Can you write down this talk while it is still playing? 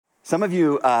Some of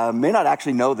you may not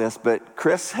actually know this, but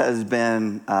Chris has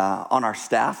been on our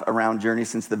staff around Journey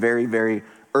since the very, very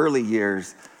early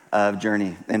years of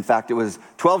Journey. In fact, it was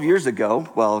 12 years ago,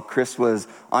 while Chris was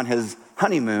on his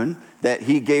honeymoon, that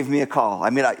he gave me a call. I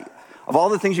mean, of all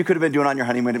the things you could have been doing on your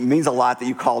honeymoon, it means a lot that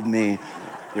you called me.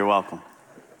 You're welcome.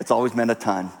 It's always meant a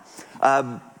ton.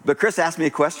 But Chris asked me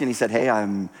a question. He said, hey,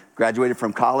 I'm graduated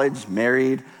from college,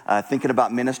 married, thinking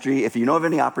about ministry. If you know of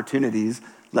any opportunities,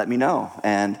 let me know.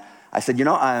 And I said,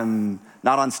 I'm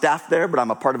not on staff there, but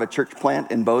I'm a part of a church plant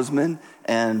in Bozeman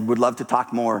and would love to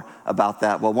talk more about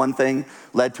that. Well, one thing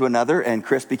led to another, and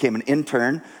Chris became an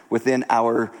intern within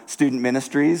our student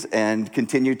ministries and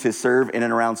continued to serve in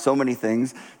and around so many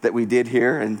things that we did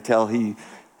here until he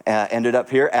ended up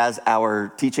here as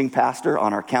our teaching pastor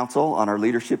on our council, on our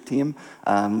leadership team,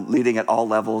 leading at all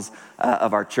levels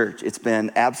of our church. It's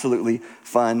been absolutely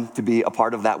fun to be a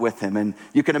part of that with him. And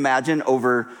you can imagine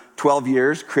over 12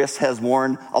 years, Chris has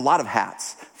worn a lot of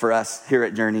hats for us here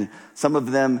at Journey. Some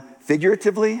of them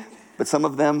figuratively, but some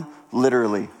of them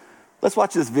literally. Let's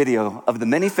watch this video of the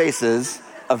many faces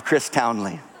of Chris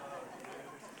Townley.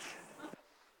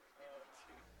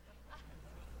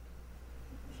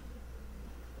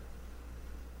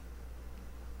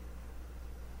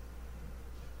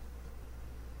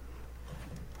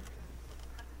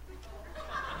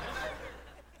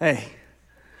 Hey,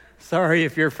 sorry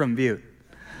if you're from Butte.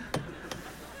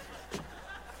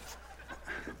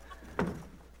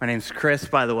 My name's Chris,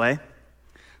 by the way.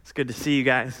 It's good to see you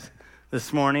guys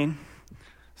this morning. I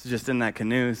was just in that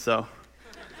canoe, so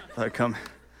I thought I'd come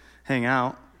hang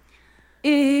out. And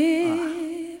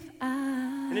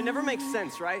it never makes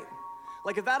sense, right?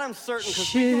 Like, if that uncertain,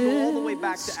 because we can go all the way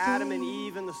back to Adam and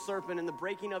Eve and the serpent and the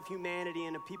breaking of humanity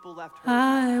and the people left hurt,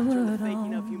 turn the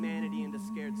faking of humanity into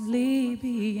scared souls.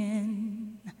 Be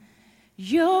in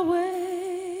your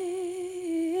way,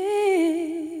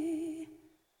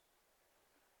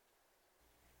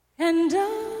 and I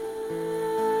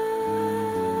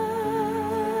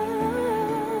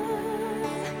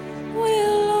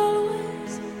will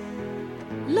always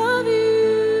love you.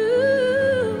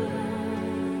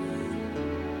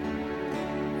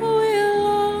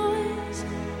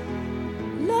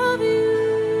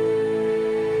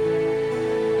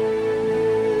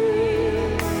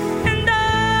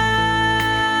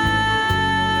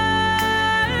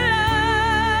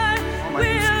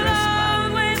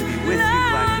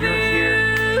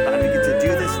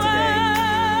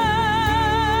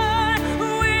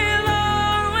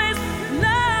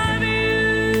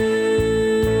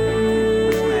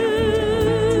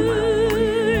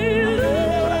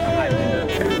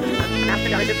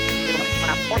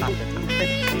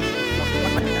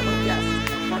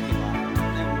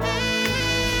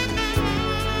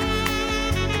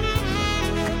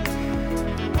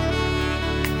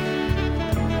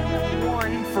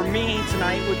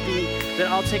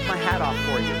 I'll take my hat off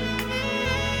for you.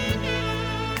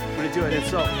 I'm gonna do it. And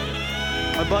so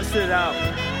I busted it out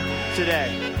today.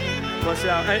 Busted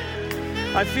it out.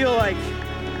 I feel like,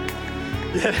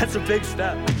 yeah, that's a big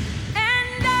step.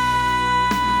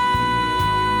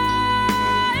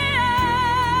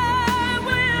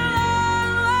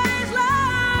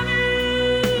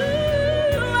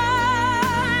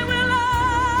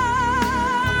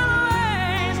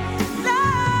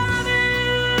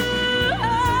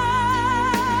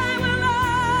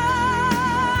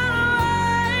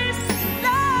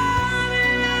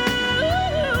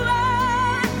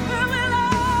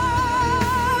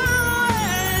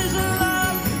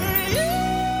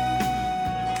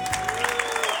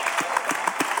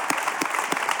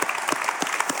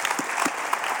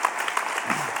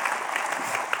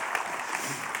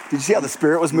 Did you see how the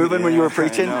Spirit was moving when you were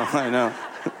preaching? I know.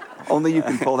 Only you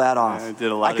can pull that off. I did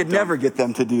a lot I could never get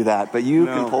them to do that, but you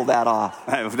can pull that off.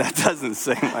 That doesn't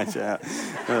say much out.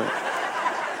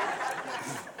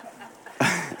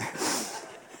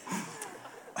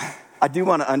 I do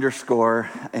want to underscore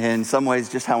in some ways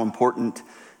just how important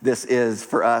this is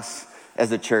for us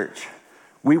as a church.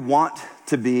 We want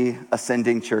to be a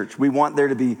sending church. We want there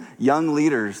to be young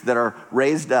leaders that are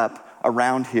raised up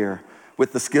around here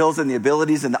with the skills and the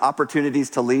abilities and the opportunities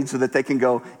to lead so that they can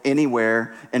go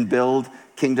anywhere and build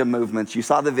kingdom movements. You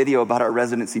saw the video about our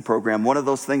residency program. One of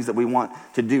those things that we want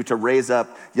to do to raise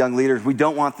up young leaders, we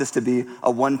don't want this to be a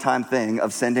one-time thing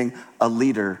of sending a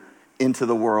leader into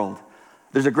the world.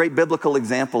 There's a great biblical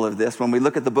example of this when we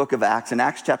look at the book of Acts. In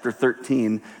Acts chapter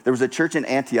 13, there was a church in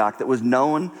Antioch that was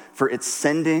known for its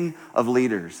sending of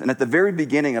leaders. And at the very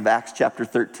beginning of Acts chapter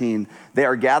 13, they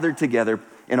are gathered together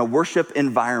in a worship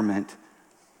environment.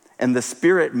 And the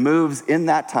Spirit moves in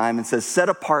that time and says, set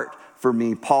apart for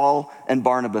me, Paul and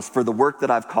Barnabas, for the work that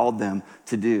I've called them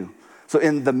to do. So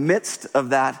in the midst of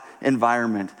that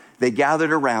environment, they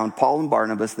gathered around Paul and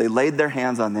Barnabas, they laid their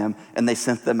hands on them, and they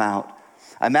sent them out.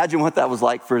 I imagine what that was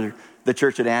like for the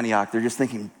church at Antioch. They're just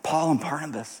thinking, Paul and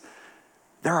Barnabas,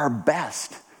 they're our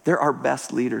best. They're our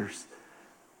best leaders.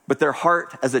 But their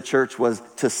heart as a church was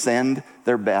to send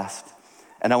their best.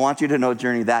 And I want you to know,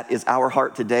 Journey, that is our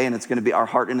heart today, and it's going to be our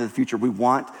heart into the future. We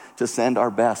want to send our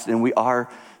best, and we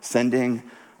are sending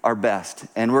our best.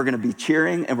 And we're going to be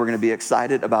cheering, and we're going to be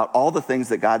excited about all the things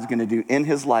that God's going to do in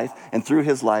his life and through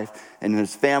his life and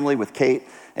his family with Kate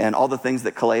and all the things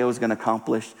that Kaleo is going to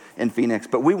accomplish in Phoenix.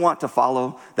 But we want to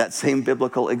follow that same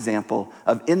biblical example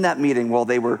of in that meeting while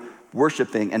they were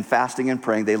worshiping and fasting and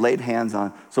praying, they laid hands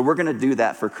on. So we're going to do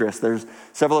that for Chris. There's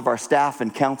several of our staff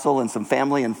and council and some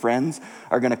family and friends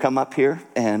are going to come up here,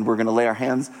 and we're going to lay our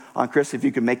hands on Chris. If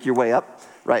you can make your way up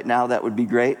right now, that would be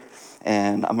great.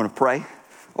 And I'm going to pray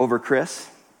over Chris.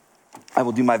 I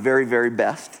will do my very, very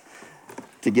best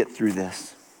to get through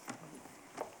this.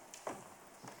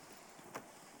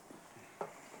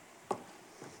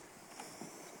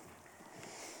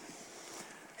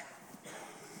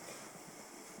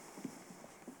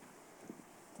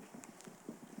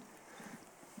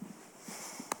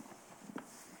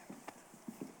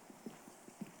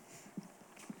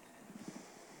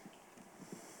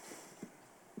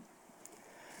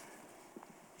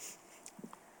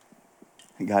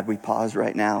 God, we pause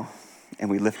right now and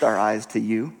we lift our eyes to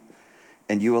you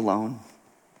and you alone.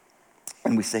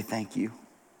 And we say thank you.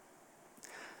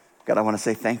 God, I want to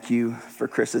say thank you for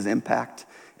Chris's impact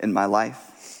in my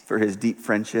life, for his deep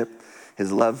friendship,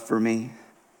 his love for me,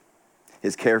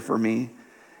 his care for me,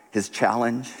 his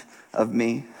challenge of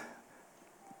me.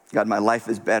 God, my life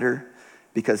is better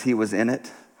because he was in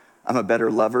it. I'm a better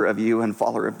lover of you and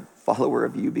follower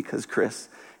of you because Chris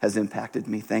has impacted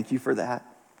me. Thank you for that.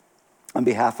 On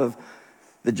behalf of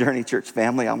the Journey Church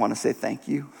family, I want to say thank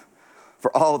you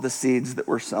for all the seeds that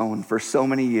were sown for so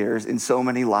many years in so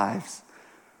many lives.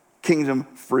 Kingdom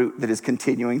fruit that is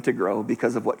continuing to grow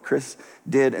because of what Chris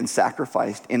did and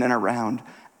sacrificed in and around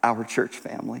our church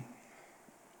family.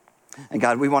 And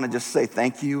God, we want to just say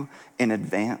thank you in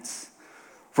advance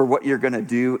for what you're going to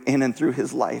do in and through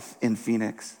his life in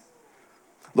Phoenix.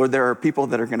 Lord, there are people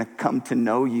that are going to come to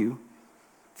know you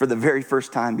for the very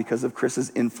first time because of Chris's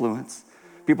influence.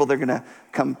 People that are going to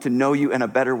come to know you in a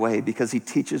better way because he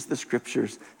teaches the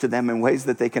scriptures to them in ways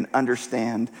that they can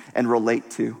understand and relate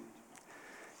to.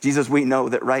 Jesus, we know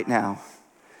that right now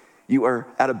you are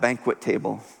at a banquet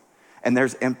table and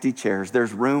there's empty chairs.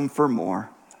 There's room for more.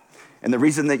 And the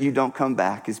reason that you don't come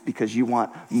back is because you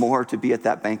want more to be at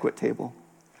that banquet table.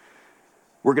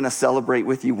 We're going to celebrate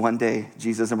with you one day,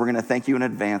 Jesus, and we're going to thank you in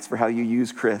advance for how you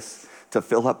use Chris to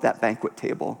fill up that banquet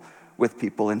table with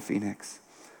people in Phoenix.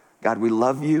 God, we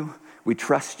love you. We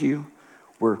trust you.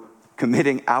 We're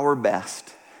committing our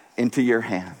best into your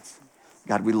hands.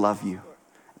 God, we love you.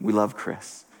 We love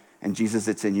Chris. And Jesus,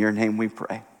 it's in your name we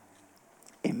pray.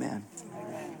 Amen.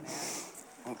 Amen.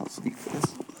 I'll speak for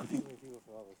this. Love you.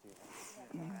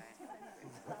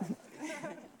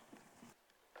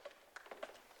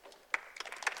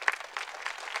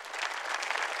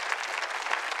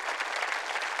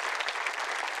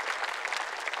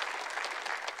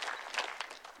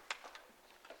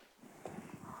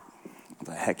 What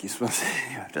the heck are you supposed to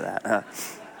do after that?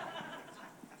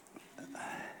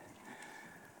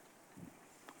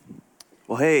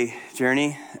 Well, hey,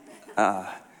 Journey.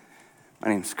 My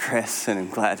name's Chris, and I'm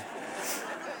glad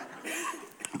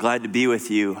to be with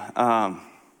you.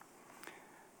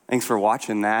 Thanks for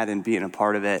watching that and being a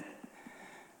part of it.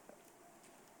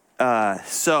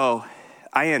 So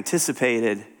I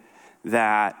anticipated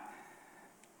that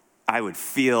I would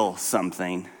feel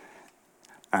something.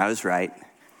 I was right.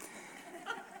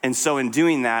 And so in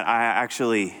doing that, I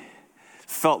actually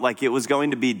felt like it was going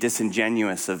to be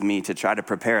disingenuous of me to try to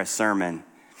prepare a sermon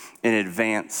in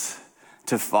advance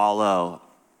to follow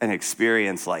an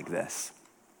experience like this,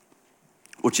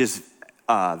 which is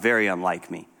very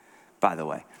unlike me, by the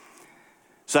way.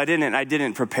 So I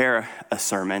didn't prepare a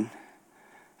sermon.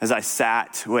 As I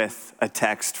sat with a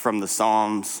text from the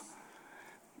Psalms,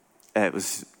 it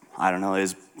was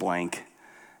blank.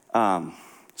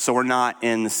 So we're not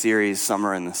in the series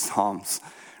Summer in the Psalms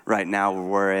right now.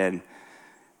 We're in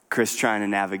Chris trying to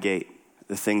navigate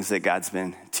the things that God's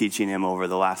been teaching him over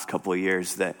the last couple of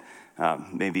years that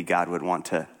maybe God would want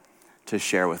to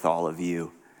share with all of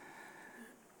you.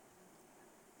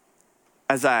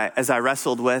 As I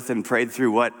wrestled with and prayed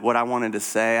through what I wanted to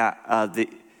say,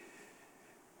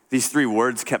 these three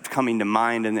words kept coming to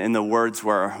mind, and the words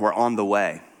were on the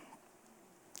way.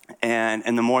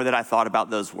 And the more that I thought about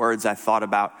those words, I thought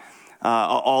about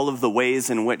all of the ways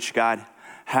in which God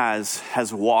has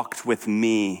walked with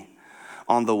me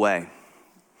on the way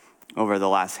over the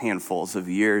last handfuls of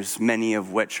years, many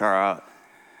of which are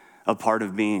a part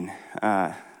of being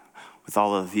with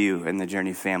all of you in the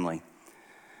Journey family.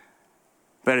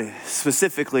 But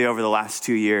specifically over the last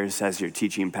 2 years as your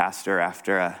teaching pastor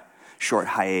after a short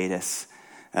hiatus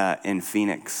in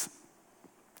Phoenix,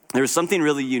 there was something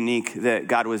really unique that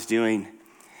God was doing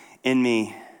in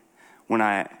me when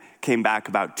I came back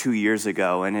about 2 years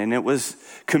ago. And it was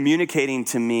communicating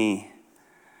to me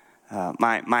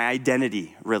my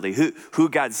identity, really, who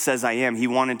God says I am. He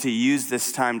wanted to use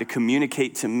this time to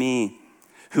communicate to me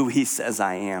who he says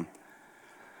I am.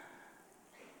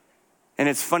 And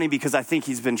it's funny because I think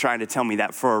he's been trying to tell me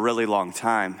that for a really long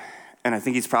time. And I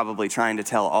think he's probably trying to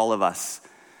tell all of us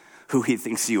who he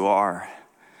thinks you are.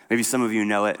 Maybe some of you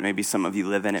know it, maybe some of you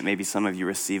live in it, maybe some of you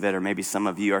receive it, or maybe some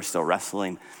of you are still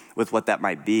wrestling with what that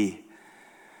might be.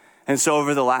 And so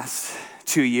over the last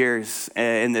 2 years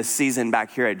in this season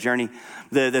back here at Journey,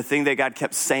 the thing that God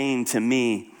kept saying to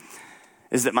me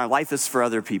is that my life is for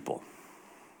other people,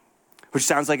 which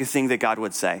sounds like a thing that God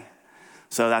would say.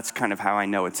 So that's kind of how I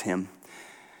know it's him.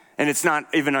 And it's not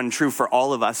even untrue for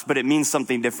all of us, but it means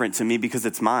something different to me because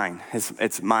it's mine.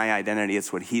 It's my identity.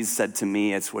 It's what he's said to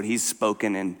me. It's what he's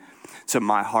spoken into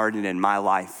my heart and in my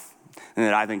life, and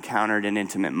that I've encountered in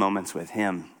intimate moments with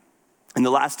him. And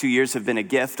the last 2 years have been a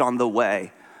gift on the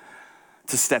way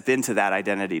to step into that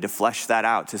identity, to flesh that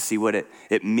out, to see what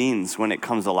it means when it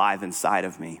comes alive inside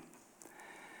of me.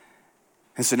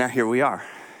 And so now here we are,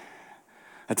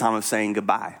 a time of saying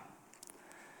goodbye.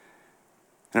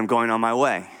 And I'm going on my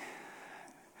way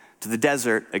to the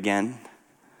desert again,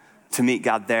 to meet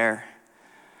God there,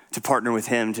 to partner with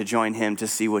him, to join him, to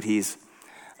see what he's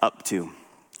up to.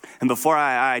 And before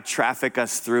I traffic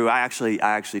us through, I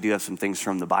actually do have some things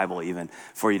from the Bible even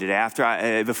for you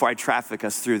today. Before I traffic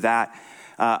us through that,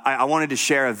 I wanted to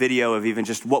share a video of even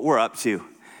just what we're up to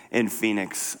in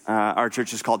Phoenix. Our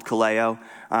church is called Kaleo.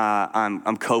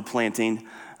 I'm co-planting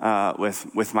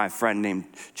with my friend named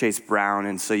Chase Brown,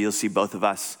 and so you'll see both of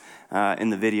us in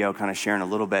the video kind of sharing a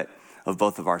little bit of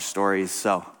both of our stories.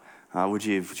 So would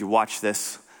you watch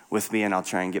this with me, and I'll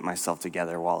try and get myself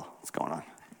together while it's going on.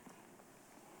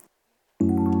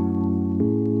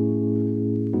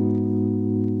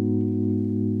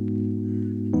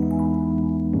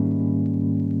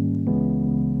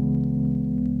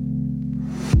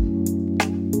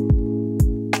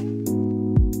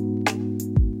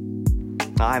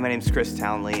 Hi, my name's Chris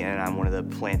Townley, and I'm one of the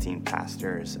planting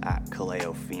pastors at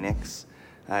Kaleo Phoenix.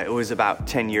 It was about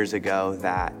 10 years ago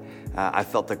that I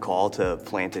felt the call to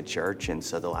plant a church, and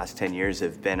so the last 10 years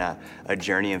have been a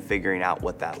journey in figuring out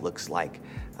what that looks like.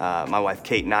 My wife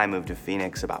Kate and I moved to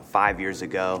Phoenix about 5 years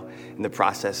ago, in the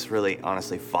process really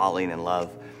honestly falling in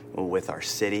love with our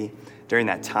city. During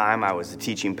that time, I was a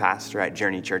teaching pastor at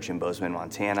Journey Church in Bozeman,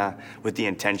 Montana, with the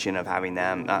intention of having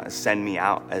them send me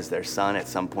out as their son at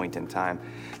some point in time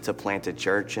to plant a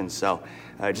church. And so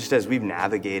just as we've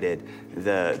navigated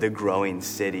the growing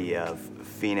city of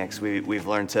Phoenix, we've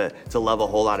learned to love a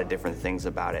whole lot of different things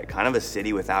about it. Kind of a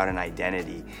city without an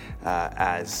identity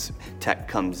as tech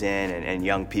comes in and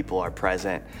young people are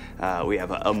present. We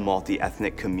have a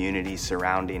multi-ethnic community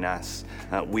surrounding us.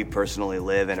 We personally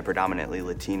live in a predominantly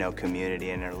Latino community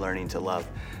and are learning to love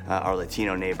our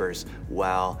Latino neighbors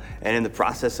well. And in the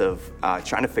process of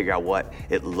trying to figure out what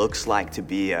it looks like to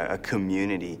be a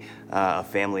community, a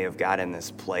family of God in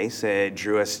this place, it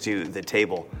drew us to the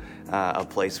table, a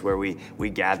place where we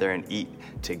gather and eat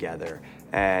together.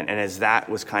 And as that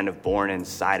was kind of born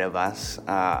inside of us,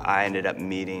 I ended up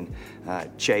meeting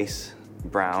Chase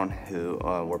Brown, who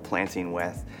we're planting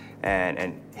with,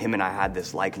 and him and I had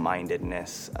this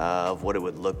like-mindedness of what it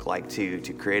would look like to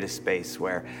create a space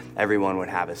where everyone would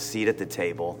have a seat at the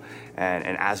table,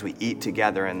 and as we eat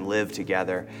together and live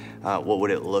together, what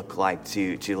would it look like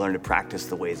to learn to practice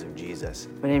the ways of Jesus?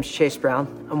 My name's Chase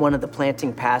Brown. I'm one of the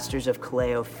planting pastors of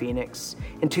Kaleo Phoenix.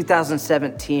 In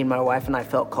 2017, my wife and I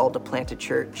felt called to plant a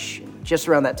church. Just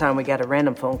around that time, we got a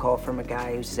random phone call from a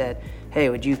guy who said, "Hey,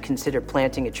 would you consider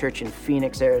planting a church in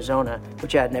Phoenix, Arizona?"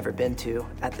 which I had never been to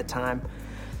at the time.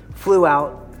 Flew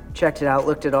out, checked it out,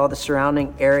 looked at all the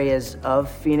surrounding areas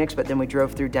of Phoenix, but then we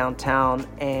drove through downtown,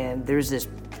 and there's this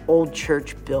old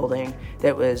church building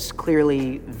that was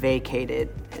clearly vacated.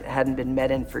 It hadn't been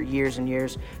met in for years and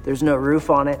years. There's no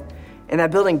roof on it. And that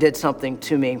building did something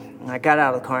to me. I got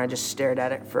out of the car and just stared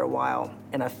at it for a while,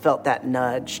 and I felt that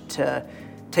nudge to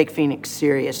take Phoenix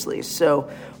seriously. So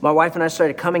my wife and I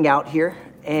started coming out here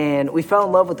And we fell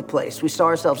in love with the place. We saw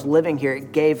ourselves living here.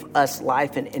 It gave us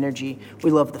life and energy. We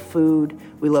love the food.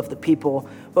 We love the people.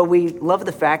 But we love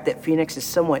the fact that Phoenix is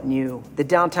somewhat new. The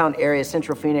downtown area,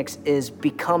 Central Phoenix, is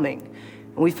becoming.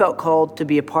 And we felt called to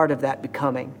be a part of that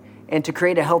becoming and to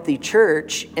create a healthy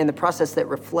church in the process that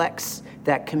reflects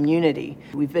that community.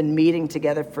 We've been meeting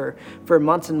together for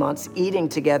months and months, eating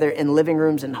together in living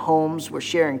rooms and homes. We're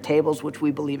sharing tables, which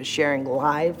we believe is sharing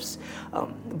lives.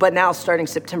 But now, starting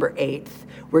September 8th,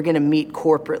 we're going to meet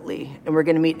corporately, and we're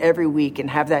going to meet every week and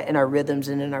have that in our rhythms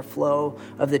and in our flow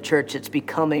of the church that's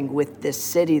becoming with this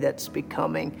city that's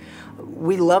becoming.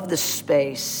 We love the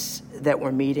space that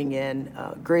we're meeting in.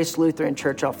 Grace Lutheran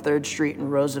Church off 3rd Street in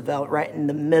Roosevelt, right in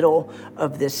the middle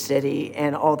of this city,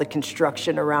 and all the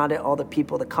construction around it, all the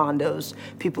people, the condos,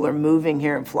 people are moving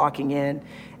here and flocking in.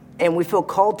 And we feel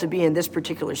called to be in this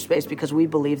particular space because we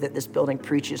believe that this building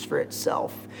preaches for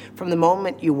itself. From the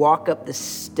moment you walk up the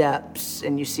steps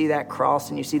and you see that cross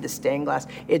and you see the stained glass,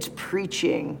 it's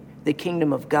preaching the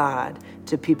kingdom of God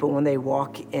to people when they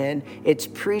walk in. It's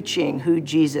preaching who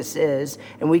Jesus is,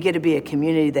 and we get to be a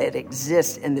community that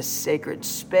exists in this sacred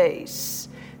space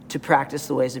to practice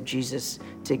the ways of Jesus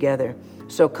together.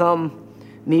 So come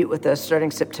meet with us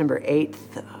starting September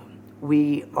 8th.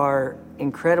 We are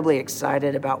incredibly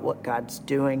excited about what God's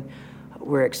doing.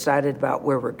 We're excited about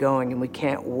where we're going, and we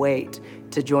can't wait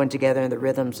to join together in the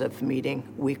rhythms of meeting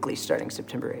weekly starting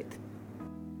September 8th.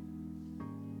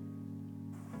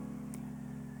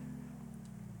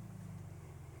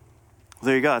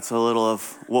 There you go. It's a little of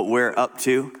what we're up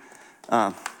to.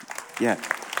 Yeah.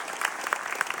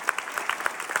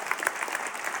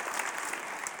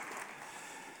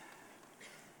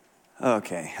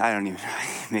 Okay, I don't even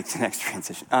make the next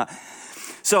transition.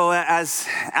 So as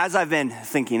I've been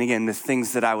thinking, again, the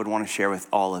things that I would want to share with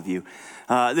all of you,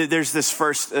 there's this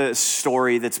first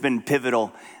story that's been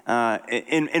pivotal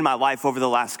in my life over the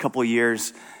last couple of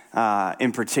years.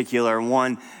 In particular,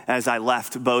 one as I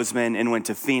left Bozeman and went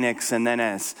to Phoenix, and then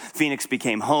as Phoenix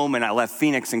became home and I left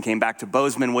Phoenix and came back to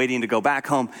Bozeman waiting to go back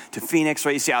home to Phoenix,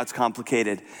 right? You see how it's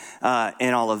complicated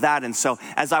and all of that. And so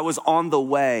as I was on the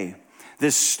way,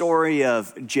 this story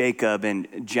of Jacob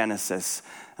in Genesis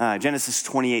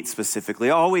 28 specifically,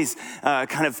 always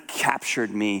kind of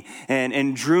captured me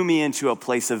and drew me into a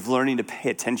place of learning to pay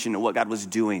attention to what God was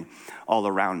doing all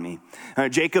around me.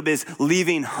 Jacob is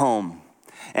leaving home.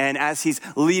 And as he's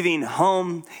leaving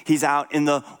home, he's out in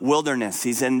the wilderness.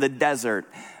 He's in the desert.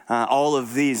 All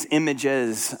of these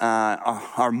images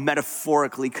are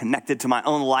metaphorically connected to my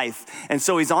own life. And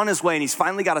so he's on his way, and he's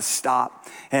finally got to stop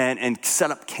and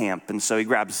set up camp. And so he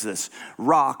grabs this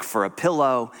rock for a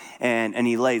pillow, and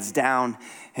he lays down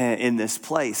in this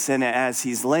place. And as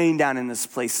he's laying down in this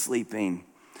place sleeping,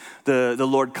 the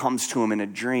Lord comes to him in a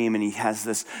dream, and he has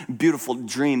this beautiful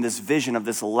dream, this vision of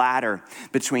this ladder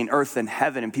between earth and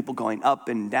heaven and people going up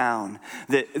and down.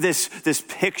 This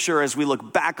picture, as we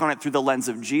look back on it through the lens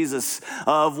of Jesus,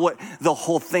 of what the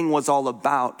whole thing was all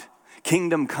about.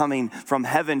 Kingdom coming from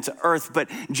heaven to earth. But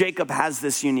Jacob has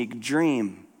this unique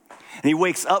dream. And he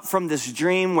wakes up from this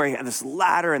dream where he had this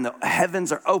ladder and the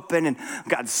heavens are open and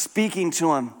God's speaking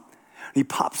to him. He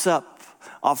pops up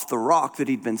off the rock that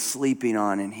he'd been sleeping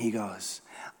on, and he goes,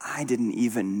 I didn't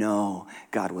even know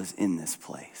God was in this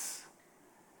place.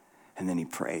 And then he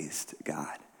praised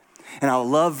God. And I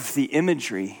love the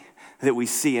imagery that we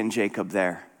see in Jacob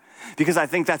there, because I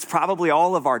think that's probably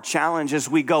all of our challenge as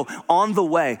we go on the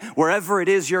way, wherever it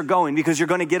is you're going, because you're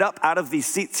going to get up out of these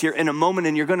seats here in a moment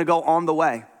and you're going to go on the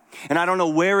way. And I don't know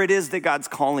where it is that God's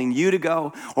calling you to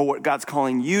go or what God's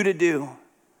calling you to do.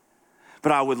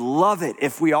 But I would love it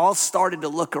if we all started to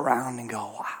look around and go,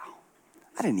 wow,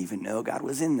 I didn't even know God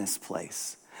was in this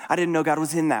place. I didn't know God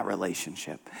was in that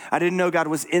relationship. I didn't know God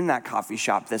was in that coffee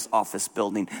shop, this office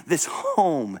building, this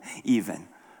home even.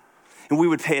 And we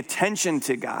would pay attention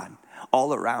to God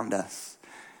all around us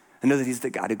and know that he's the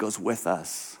God who goes with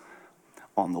us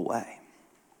on the way.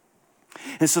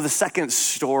 And so the second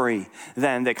story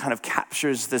then that kind of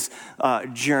captures this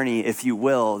journey, if you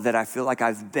will, that I feel like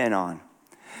I've been on,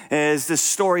 is this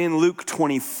story in Luke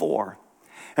 24.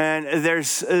 And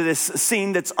there's this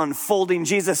scene that's unfolding.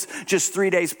 Jesus, just 3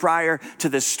 days prior to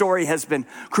this story, has been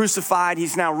crucified.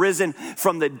 He's now risen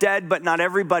from the dead, but not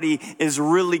everybody is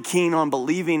really keen on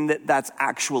believing that that's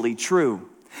actually true.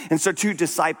 And so two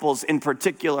disciples in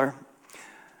particular,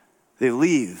 they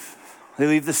leave. They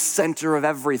leave the center of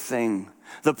everything,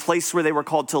 the place where they were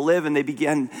called to live, and they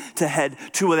begin to head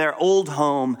to their old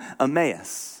home,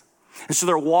 Emmaus. And so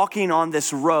they're walking on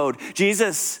this road.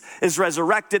 Jesus is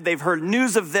resurrected. They've heard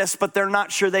news of this, but they're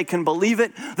not sure they can believe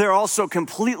it. They're also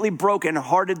completely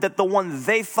brokenhearted that the one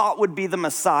they thought would be the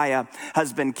Messiah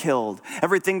has been killed.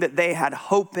 Everything that they had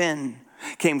hope in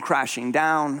came crashing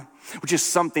down, which is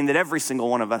something that every single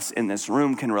one of us in this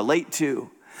room can relate to.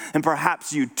 And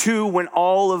perhaps you too, when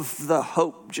all of the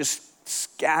hope just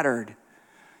scattered,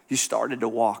 you started to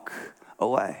walk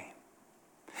away.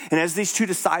 And as these two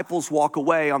disciples walk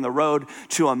away on the road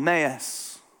to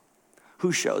Emmaus,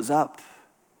 who shows up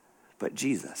but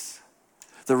Jesus,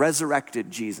 the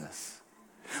resurrected Jesus?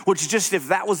 Which just, if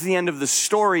that was the end of the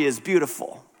story, is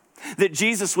beautiful. That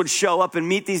Jesus would show up and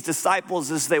meet these disciples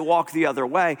as they walk the other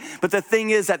way. But the thing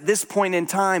is, at this point in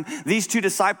time, these two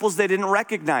disciples, they didn't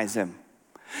recognize him.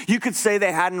 You could say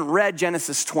they hadn't read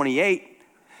Genesis 28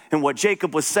 and what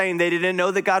Jacob was saying. They didn't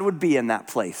know that God would be in that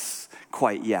place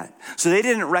quite yet. So they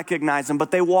didn't recognize him,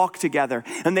 but they walk together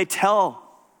and they tell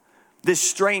this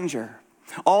stranger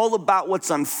all about what's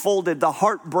unfolded, the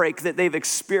heartbreak that they've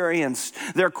experienced,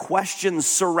 their questions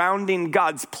surrounding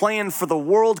God's plan for the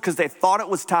world because they thought it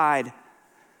was tied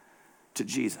to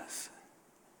Jesus.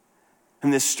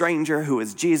 And this stranger who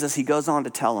is Jesus, he goes on to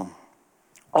tell them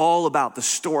all about the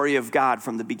story of God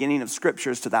from the beginning of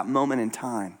scriptures to that moment in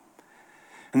time.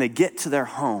 And they get to their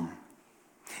home.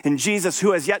 And Jesus,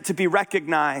 who has yet to be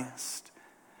recognized,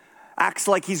 acts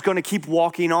like he's going to keep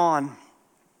walking on.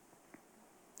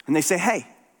 And they say, hey,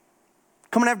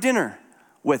 come and have dinner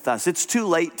with us. It's too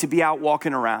late to be out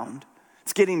walking around.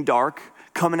 It's getting dark.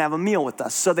 Come and have a meal with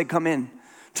us. So they come in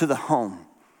to the home.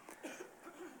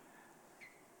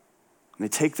 And they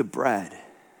take the bread.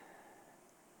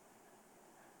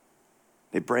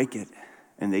 They break it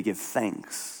and they give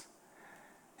thanks.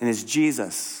 And as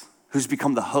Jesus, who's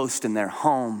become the host in their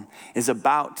home, is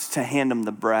about to hand them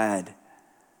the bread,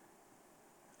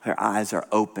 their eyes are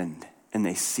opened and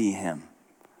they see him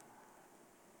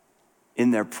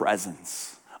in their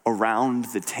presence around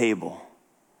the table,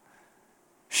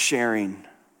 sharing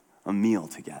a meal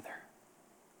together.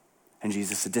 And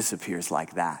Jesus disappears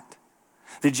like that.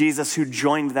 The Jesus who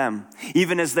joined them,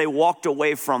 even as they walked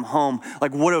away from home.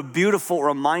 Like, what a beautiful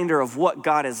reminder of what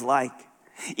God is like.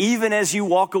 Even as you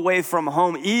walk away from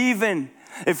home, even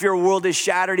if your world is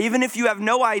shattered, even if you have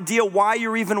no idea why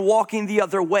you're even walking the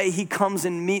other way, he comes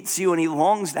and meets you and he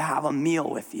longs to have a meal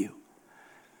with you.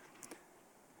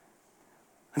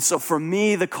 And so for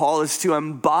me, the call is to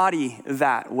embody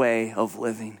that way of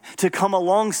living, to come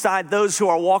alongside those who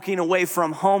are walking away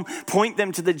from home, point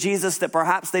them to the Jesus that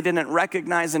perhaps they didn't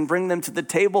recognize, and bring them to the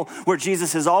table where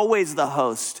Jesus is always the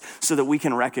host so that we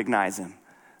can recognize him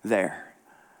there.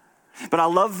 But I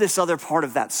love this other part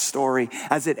of that story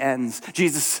as it ends.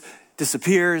 Jesus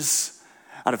disappears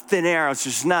out of thin air. It's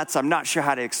just nuts. I'm not sure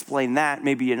how to explain that.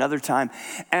 Maybe another time.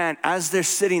 And as they're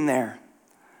sitting there,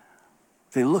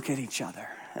 they look at each other.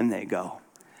 And they go,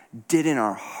 didn't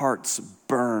our hearts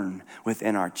burn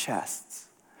within our chests?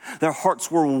 Their hearts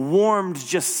were warmed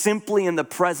just simply in the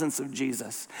presence of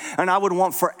Jesus. And I would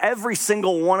want for every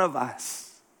single one of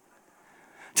us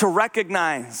to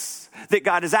recognize that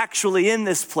God is actually in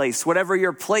this place, whatever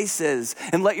your place is,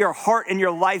 and let your heart and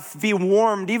your life be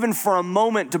warmed even for a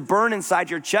moment, to burn inside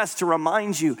your chest, to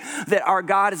remind you that our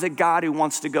God is a God who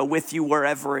wants to go with you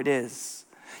wherever it is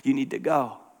you need to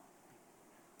go.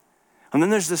 And then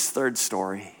there's this third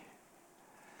story.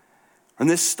 And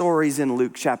this story's in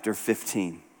Luke chapter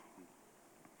 15.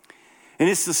 And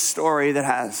it's the story that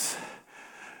has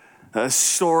a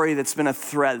story that's been a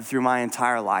thread through my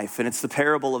entire life. And it's the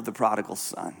parable of the prodigal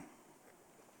son.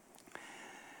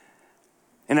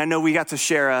 And I know we got to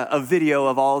share a video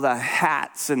of all the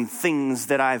hats and things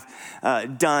that I've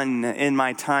done in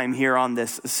my time here on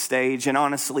this stage. And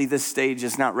honestly, this stage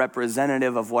is not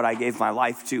representative of what I gave my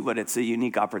life to, but it's a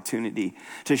unique opportunity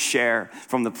to share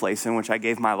from the place in which I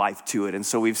gave my life to it. And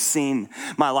so we've seen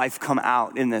my life come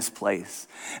out in this place.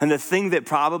 And the thing that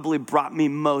probably brought me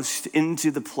most into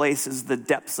the place is the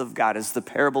depths of God, is the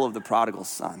parable of the prodigal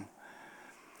son.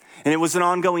 And it was an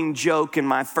ongoing joke in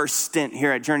my first stint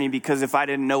here at Journey, because if I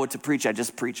didn't know what to preach, I'd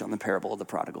just preach on the parable of the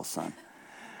prodigal son.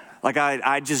 Like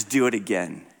I'd just do it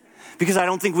again, because I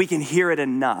don't think we can hear it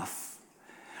enough,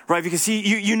 right? Because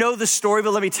you know the story,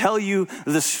 but let me tell you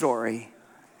the story,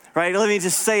 right? Let me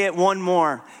just say it one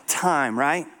more time,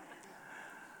 right?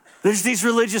 There's these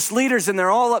religious leaders and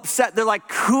they're all upset. They're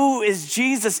like, who is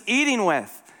Jesus eating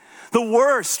with? The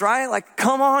worst, right? Like,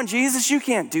 come on, Jesus, you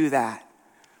can't do that.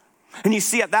 And you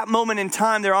see, at that moment in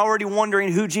time, they're already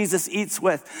wondering who Jesus eats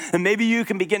with. And maybe you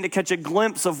can begin to catch a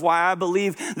glimpse of why I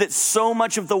believe that so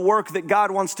much of the work that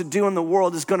God wants to do in the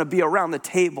world is going to be around the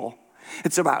table.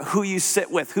 It's about who you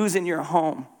sit with, who's in your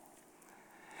home.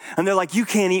 And they're like, you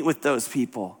can't eat with those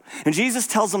people. And Jesus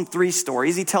tells them 3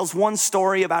 stories. He tells one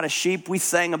story about a sheep. We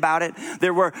sang about it.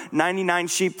 There were 99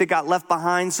 sheep that got left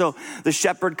behind, so the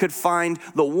shepherd could find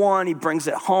the one. He brings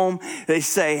it home. They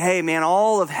say, hey, man,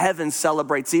 all of heaven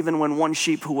celebrates even when one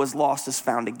sheep who was lost is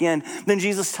found again. Then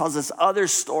Jesus tells this other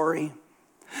story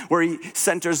where he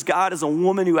centers God as a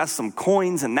woman who has some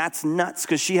coins, and that's nuts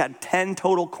because she had 10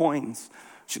 total coins.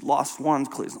 She lost one,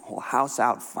 clears the whole house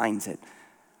out, finds it.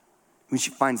 When she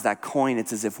finds that coin,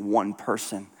 it's as if one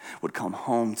person would come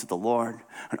home to the Lord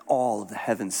and all of the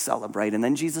heavens celebrate. And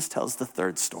then Jesus tells the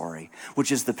 3rd story, which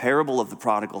is the parable of the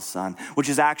prodigal son, which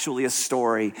is actually a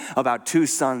story about 2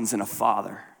 sons and a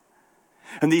father.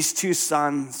 And these 2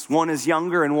 sons, one is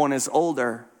younger and one is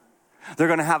older. They're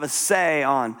going to have a say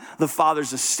on the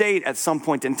father's estate at some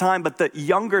point in time, but the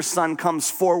younger son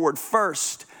comes forward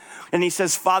first. And he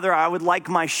says, Father, I would like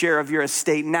my share of your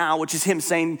estate now, which is him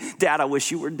saying, Dad, I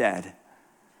wish you were dead.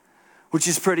 Which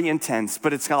is pretty intense,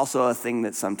 but it's also a thing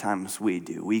that sometimes we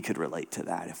do. We could relate to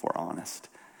that if we're honest.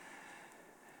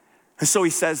 And so he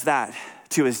says that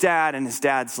to his dad, and his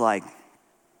dad's like,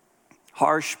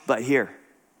 harsh, but here.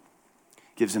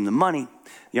 Gives him the money.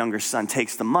 The younger son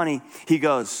takes the money. He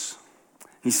goes,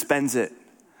 he spends it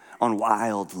on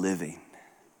wild living.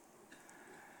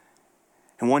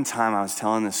 And one time I was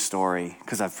telling this story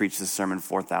because I've preached this sermon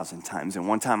 4,000 times. And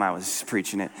one time I was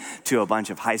preaching it to a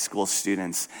bunch of high school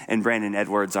students. And Brandon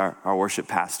Edwards, our worship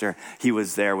pastor, he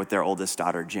was there with their oldest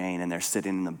daughter, Jane, and they're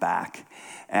sitting in the back.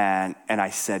 And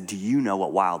I said, do you know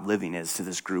what wild living is to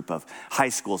this group of high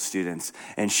school students?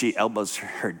 And she elbows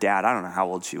her dad. I don't know how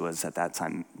old she was at that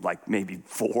time, like maybe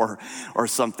 4 or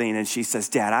something. And she says,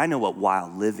 Dad, I know what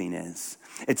wild living is.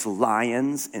 It's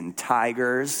lions and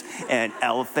tigers and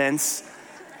elephants.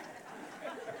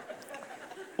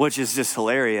 Which is just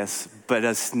hilarious, but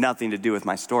has nothing to do with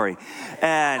my story.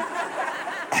 And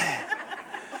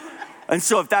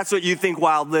so if that's what you think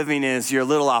wild living is, you're a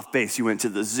little off base. You went to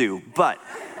the zoo. But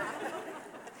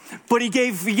he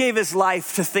gave his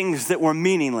life to things that were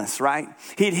meaningless, right?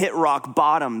 He'd hit rock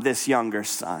bottom, this younger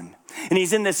son. And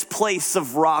he's in this place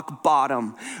of rock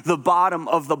bottom, the bottom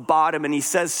of the bottom. And he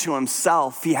says to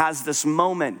himself, he has this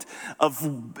moment of,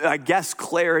 I guess,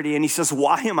 clarity. And he says,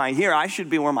 why am I here? I should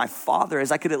be where my father is.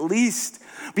 I could at least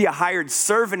be a hired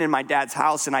servant in my dad's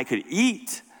house and I could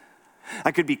eat.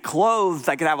 I could be clothed.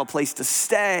 I could have a place to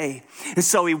stay. And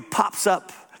so he pops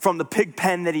up from the pig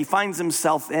pen that he finds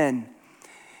himself in.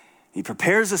 He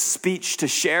prepares a speech to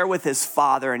share with his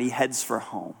father and he heads for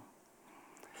home.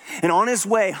 And on his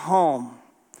way home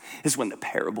is when the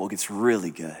parable gets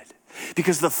really good.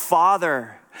 Because the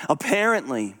father,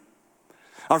 apparently,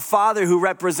 our father who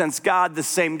represents God, the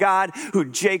same God who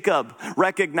Jacob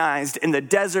recognized in the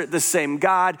desert, the same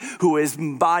God who is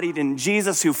embodied in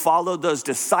Jesus, who followed those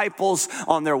disciples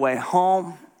on their way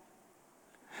home.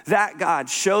 That God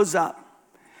shows up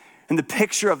in the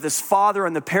picture of this father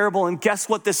in the parable. And guess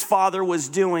what this father was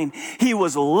doing? He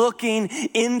was looking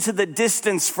into the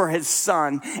distance for his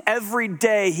son. Every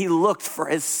day he looked for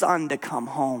his son to come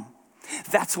home.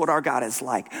 That's what our God is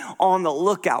like, on the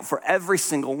lookout for every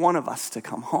single one of us to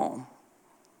come home.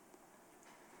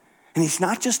 And he's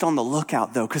not just on the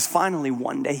lookout though, because finally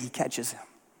one day he catches him.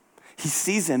 He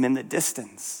sees him in the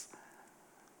distance.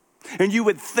 And you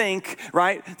would think,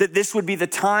 right, that this would be the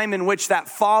time in which that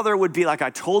father would be like, I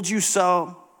told you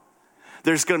so.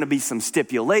 There's going to be some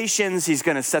stipulations. He's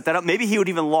going to set that up. Maybe he would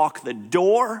even lock the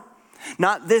door.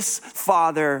 Not this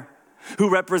father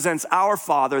who represents our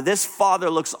father. This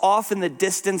father looks off in the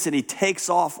distance and he takes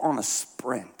off on a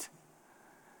sprint.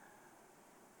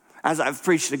 As I've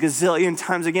preached a gazillion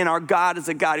times again, our God is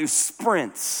a God who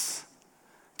sprints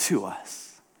to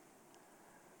us.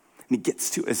 And he gets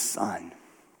to his son.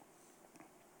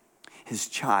 His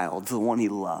child, the one he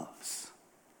loves.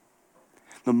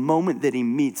 The moment that he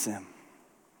meets him,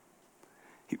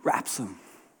 he wraps him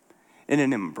in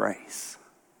an embrace.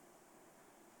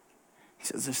 He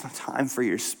says, there's no time for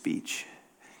your speech.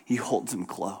 He holds him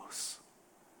close.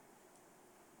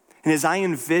 And as I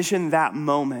envision that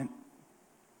moment,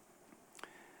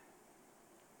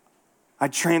 I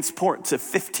transport to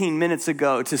 15 minutes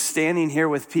ago to standing here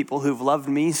with people who've loved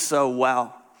me so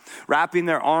well, wrapping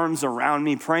their arms around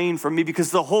me, praying for me,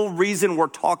 because the whole reason we're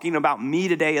talking about me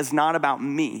today is not about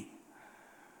me.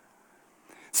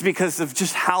 It's because of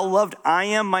just how loved I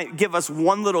am might give us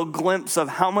one little glimpse of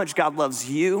how much God loves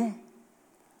you,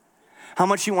 how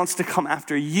much he wants to come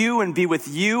after you and be with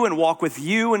you and walk with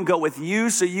you and go with you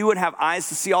so you would have eyes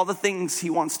to see all the things he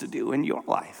wants to do in your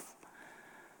life.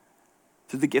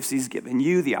 Through the gifts he's given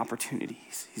you, the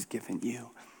opportunities he's given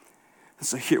you. And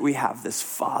so here we have this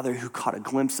father who caught a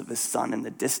glimpse of his son in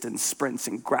the distance, sprints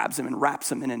and grabs him and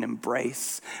wraps him in an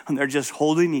embrace. And they're just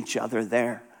holding each other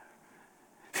there.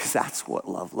 Because that's what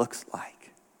love looks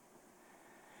like.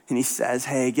 And he says,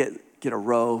 hey, get a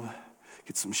robe,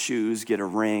 get some shoes, get a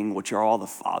ring, which are all the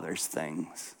father's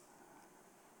things.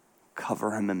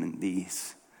 Cover him in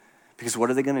these. Because what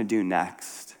are they going to do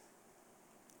next?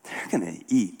 They're going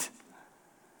to eat.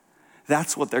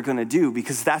 That's what they're going to do,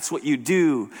 because that's what you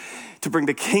do to bring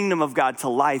the kingdom of God to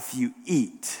life. You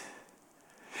eat.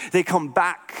 They come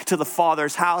back to the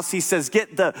father's house. He says,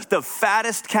 get the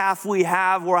fattest calf we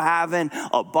have. We're having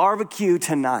a barbecue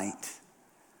tonight.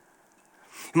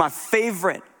 My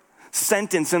favorite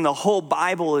sentence in the whole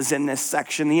Bible is in this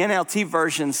section. The NLT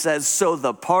version says, so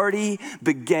the party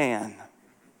began.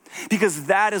 Because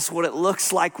that is what it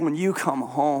looks like when you come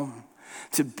home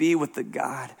to be with the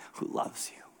God who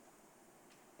loves you.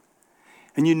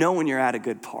 And you know when you're at a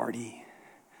good party,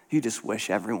 you just wish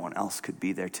everyone else could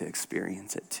be there to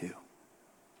experience it too.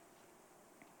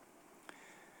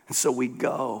 And so we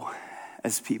go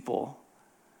as people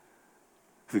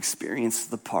who experience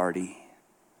the party,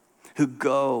 who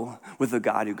go with a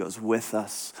God who goes with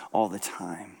us all the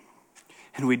time.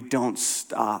 And we don't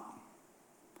stop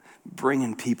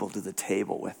bringing people to the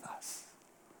table with us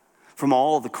from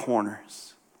all the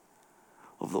corners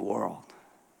of the world.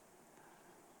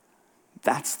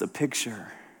 That's the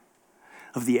picture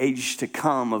of the age to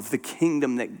come, of the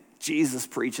kingdom that Jesus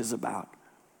preaches about.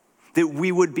 That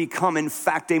we would become, in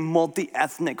fact, a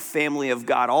multi-ethnic family of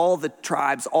God. All the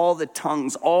tribes, all the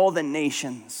tongues, all the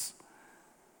nations.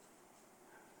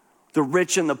 The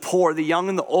rich and the poor, the young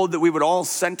and the old, that we would all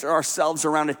center ourselves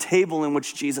around a table in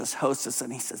which Jesus hosts us.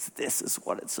 And he says, this is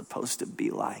what it's supposed to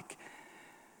be like.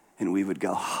 And we would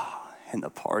go, and the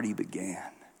party began.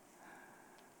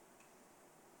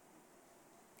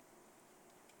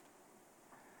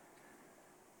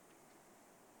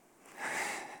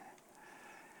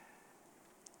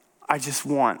 I just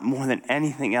want, more than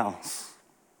anything else,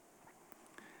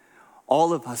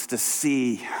 all of us to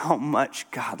see how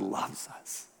much God loves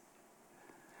us.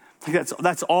 Like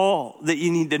that's all that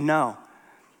you need to know.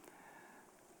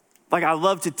 Like, I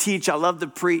love to teach, I love to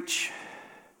preach,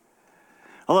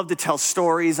 I love to tell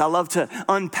stories, I love to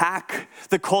unpack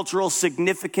the cultural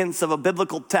significance of a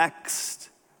biblical text.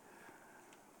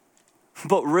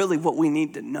 But really what we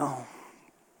need to know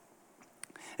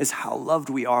is how loved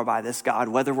we are by this God,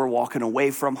 whether we're walking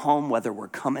away from home, whether we're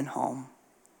coming home,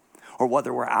 or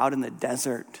whether we're out in the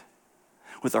desert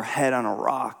with our head on a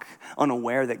rock,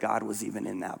 unaware that God was even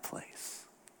in that place.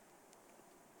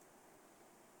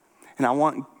 And I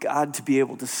want God to be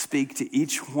able to speak to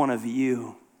each one of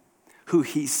you who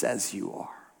he says you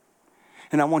are.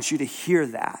 And I want you to hear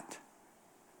that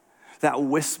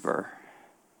whisper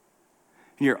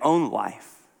in your own life,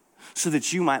 so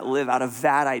that you might live out of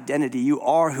that identity. You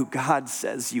are who God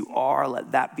says you are.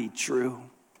 Let that be true.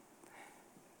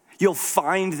 You'll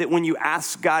find that when you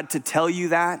ask God to tell you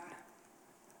that,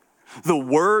 the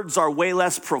words are way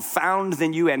less profound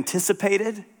than you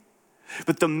anticipated,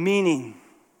 but the meaning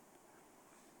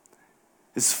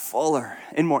is fuller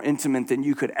and more intimate than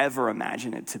you could ever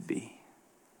imagine it to be.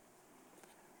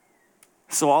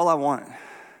 So all I want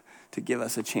to give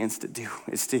us a chance to do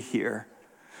is to hear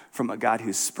from a God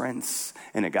who sprints,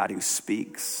 and a God who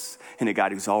speaks, and a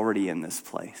God who's already in this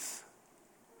place.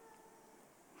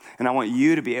 And I want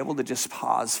you to be able to just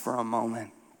pause for a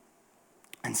moment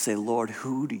and say, Lord,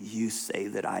 who do you say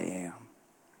that I am?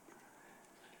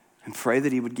 And pray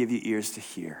that he would give you ears to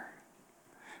hear.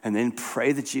 And then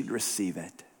pray that you'd receive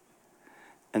it.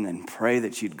 And then pray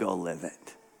that you'd go live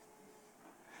it.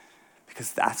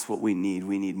 Because that's what we need.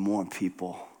 We need more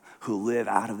people who live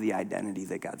out of the identity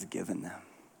that God's given them.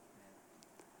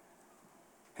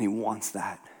 And he wants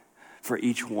that for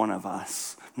each one of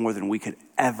us more than we could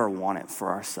ever want it for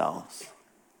ourselves.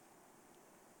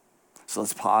 So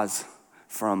let's pause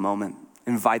for a moment.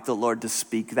 Invite the Lord to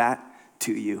speak that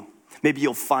to you. Maybe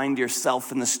you'll find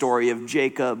yourself in the story of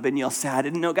Jacob and you'll say, I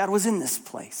didn't know God was in this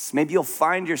place. Maybe you'll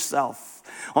find yourself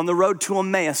on the road to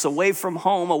Emmaus, away from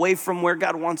home, away from where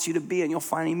God wants you to be, and you'll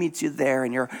find he meets you there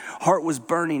and your heart was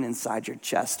burning inside your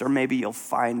chest. Or maybe you'll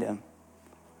find him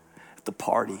at the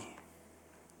party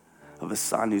of a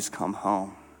son who's come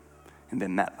home and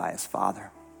been met by his father.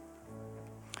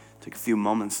 Take a few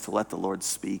moments to let the Lord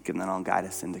speak, and then I'll guide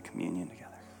us into communion together.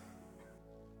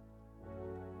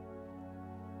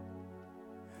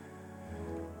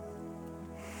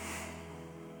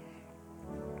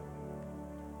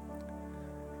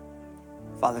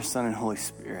 Father, Son, and Holy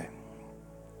Spirit,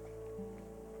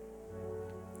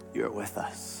 you are with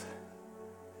us.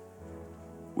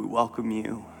 We welcome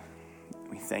you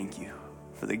We thank you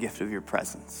for the gift of your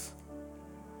presence.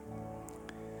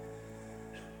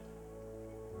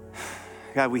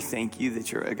 God, we thank you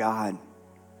that you're a God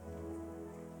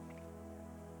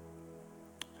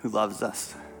who loves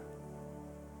us.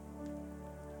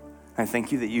 I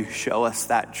thank you that you show us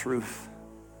that truth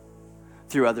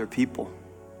through other people.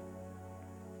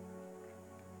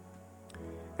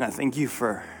 And I thank you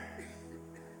for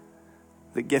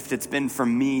the gift it's been for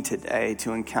me today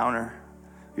to encounter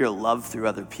your love through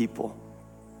other people.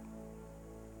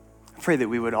 I pray that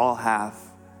we would all have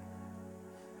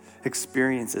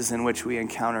experiences in which we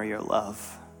encounter your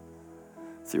love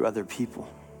through other people.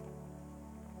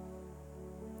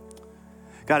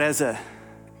 God, as a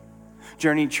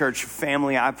Journey Church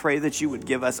family, I pray that you would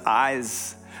give us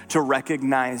eyes to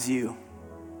recognize you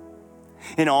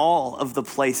in all of the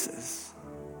places.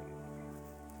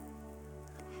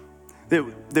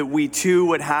 That we too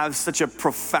would have such a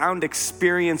profound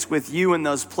experience with you in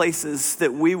those places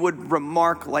that we would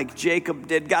remark like Jacob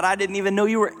did, God, I didn't even know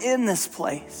you were in this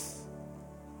place.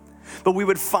 But we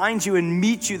would find you and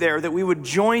meet you there, that we would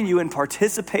join you and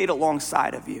participate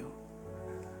alongside of you.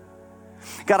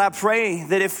 God, I pray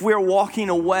that if we're walking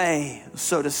away,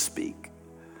 so to speak,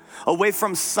 away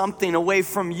from something, away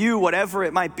from you, whatever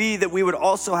it might be, that we would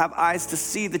also have eyes to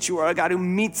see that you are a God who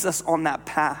meets us on that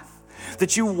path,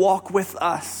 that you walk with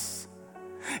us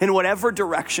in whatever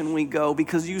direction we go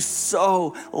because you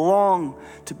so long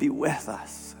to be with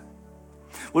us.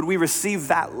 Would we receive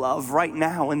that love right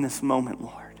now in this moment,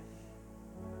 Lord?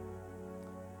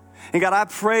 And God, I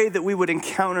pray that we would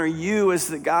encounter you as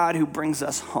the God who brings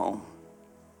us home.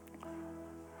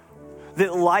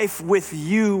 That life with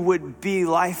you would be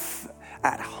life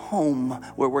at home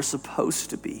where we're supposed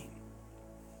to be.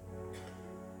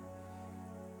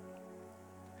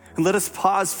 And let us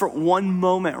pause for one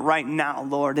moment right now,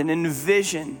 Lord, and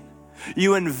envision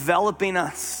you enveloping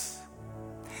us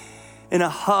in a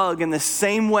hug in the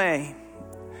same way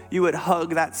you would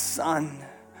hug that son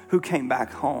who came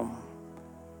back home.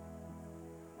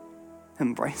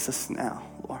 Embrace us now,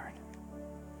 Lord.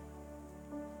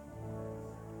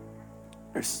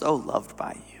 We're so loved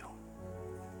by you.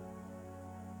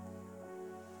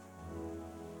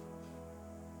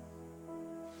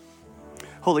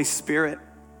 Holy Spirit,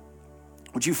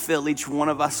 would you fill each one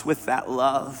of us with that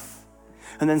love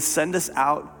and then send us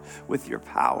out with your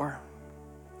power?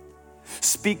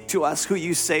 Speak to us who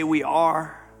you say we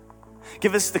are.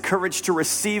 Give us the courage to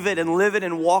receive it and live it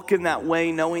and walk in that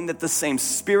way, knowing that the same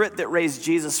Spirit that raised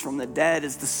Jesus from the dead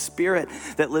is the Spirit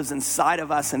that lives inside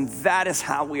of us, and that is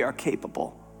how we are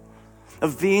capable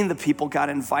of being the people God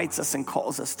invites us and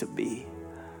calls us to be.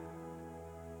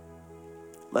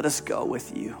 Let us go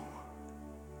with you,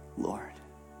 Lord.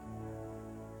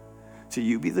 To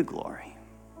you be the glory.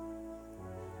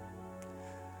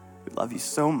 We love you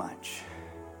so much.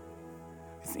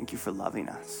 We thank you for loving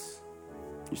us.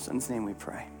 In your son's name we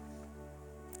pray.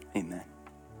 Amen.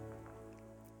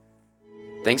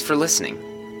 Thanks for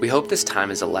listening. We hope this time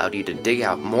has allowed you to dig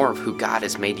out more of who God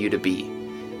has made you to be.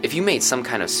 If you made some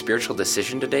kind of spiritual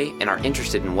decision today and are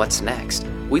interested in what's next,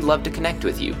 we'd love to connect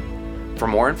with you. For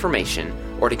more information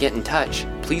or to get in touch,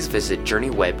 please visit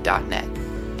journeyweb.net.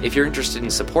 If you're interested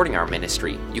in supporting our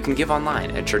ministry, you can give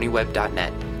online at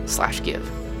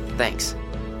journeyweb.net/give. Thanks.